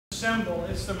symbol.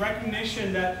 It's the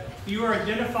recognition that you are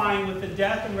identifying with the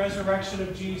death and resurrection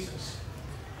of Jesus.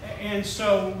 And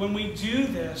so when we do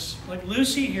this, like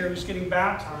Lucy here who's getting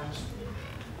baptized,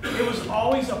 it was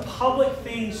always a public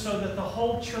thing so that the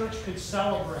whole church could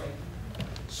celebrate.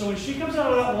 So when she comes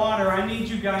out of that water, I need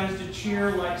you guys to cheer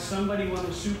like somebody won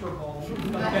the Super Bowl.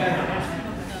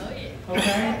 Okay?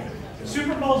 Okay?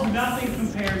 Super Bowl's nothing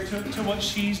compared to what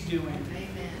she's doing.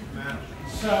 Amen.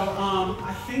 So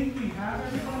I think we have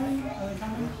everybody. Are they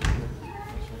coming?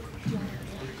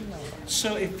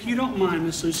 So if you don't mind,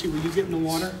 Miss Lucy, will you get in the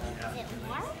water?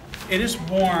 It is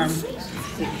warm.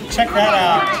 Check that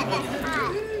out.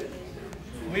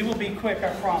 We will be quick, I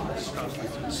promise.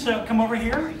 So come over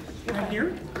here, right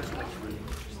here.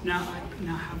 Now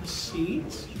have a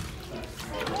seat.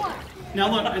 Now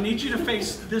look, I need you to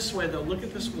face this way though. Look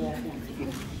at this wall for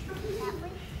me.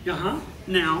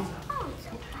 Now.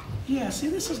 Yeah, see,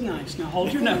 this is nice. Now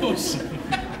hold your nose.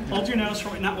 Hold your nose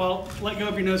for now. Well, let go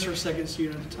of your nose for a second so you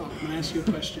don't have to talk. I'm going to ask you a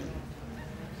question.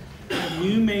 Have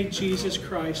you made Jesus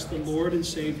Christ the Lord and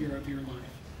Savior of your life?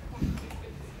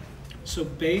 So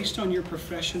based on your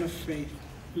profession of faith,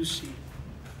 Lucy,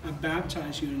 I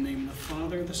baptize you in the name of the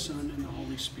Father, the Son, and the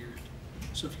Holy Spirit.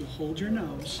 So if you'll hold your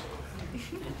nose.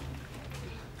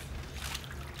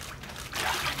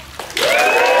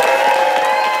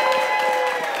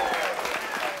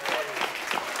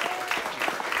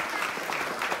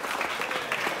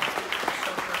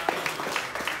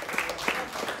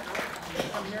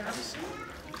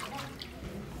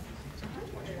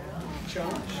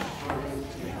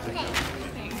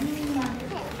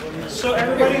 So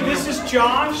everybody, this is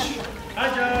Josh. Hi,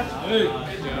 Josh. Hey,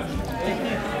 Josh.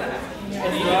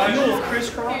 And you will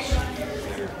crisscross,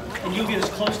 and you'll get as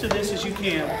close to this as you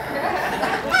can.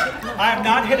 I have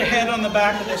not hit a head on the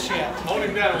back of this yet. Hold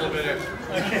him down a little bit.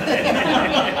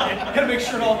 Gotta make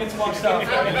sure it all gets washed out.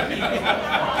 So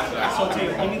I'll tell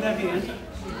you, let me that hand.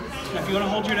 Now, if you want to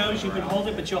hold your nose, you can hold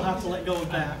it, but you'll have to let go of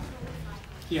that.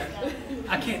 Yeah,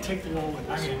 I can't take the roll with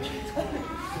this.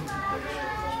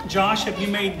 Josh, have you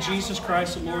made Jesus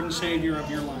Christ the Lord and Savior of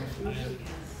your life?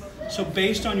 So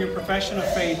based on your profession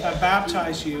of faith, I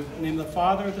baptize you in the name of the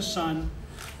Father, the Son,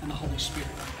 and the Holy Spirit.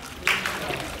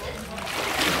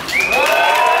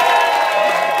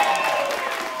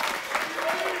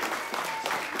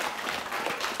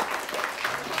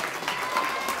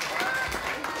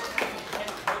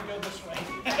 Go this way.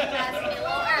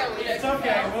 It's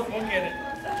okay, we'll get it.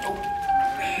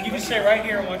 You can stay right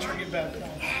here and watch her get baptized.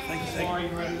 Thank you. Are you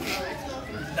ready?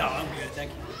 No, I'm good.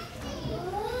 Thank you.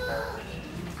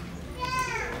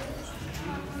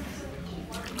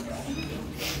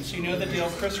 So you know the deal.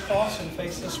 Crisscross and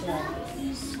face this wall.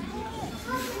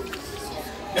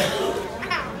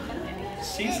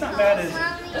 See, it's not bad, is it?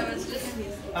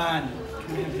 Can I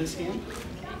have this hand?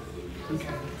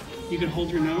 Okay. You can hold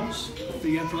your nose, but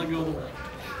you have to let go of the wall.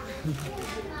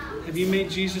 Have you made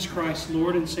Jesus Christ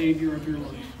Lord and Savior of your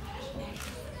life?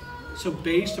 So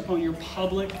based upon your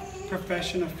public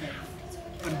profession of faith,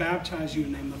 I baptize you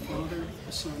in the name of the Father,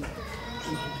 the Son, and the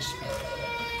Holy Spirit.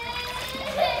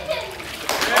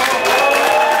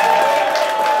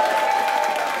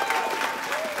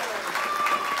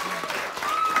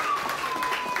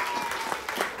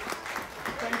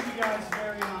 Thank you guys.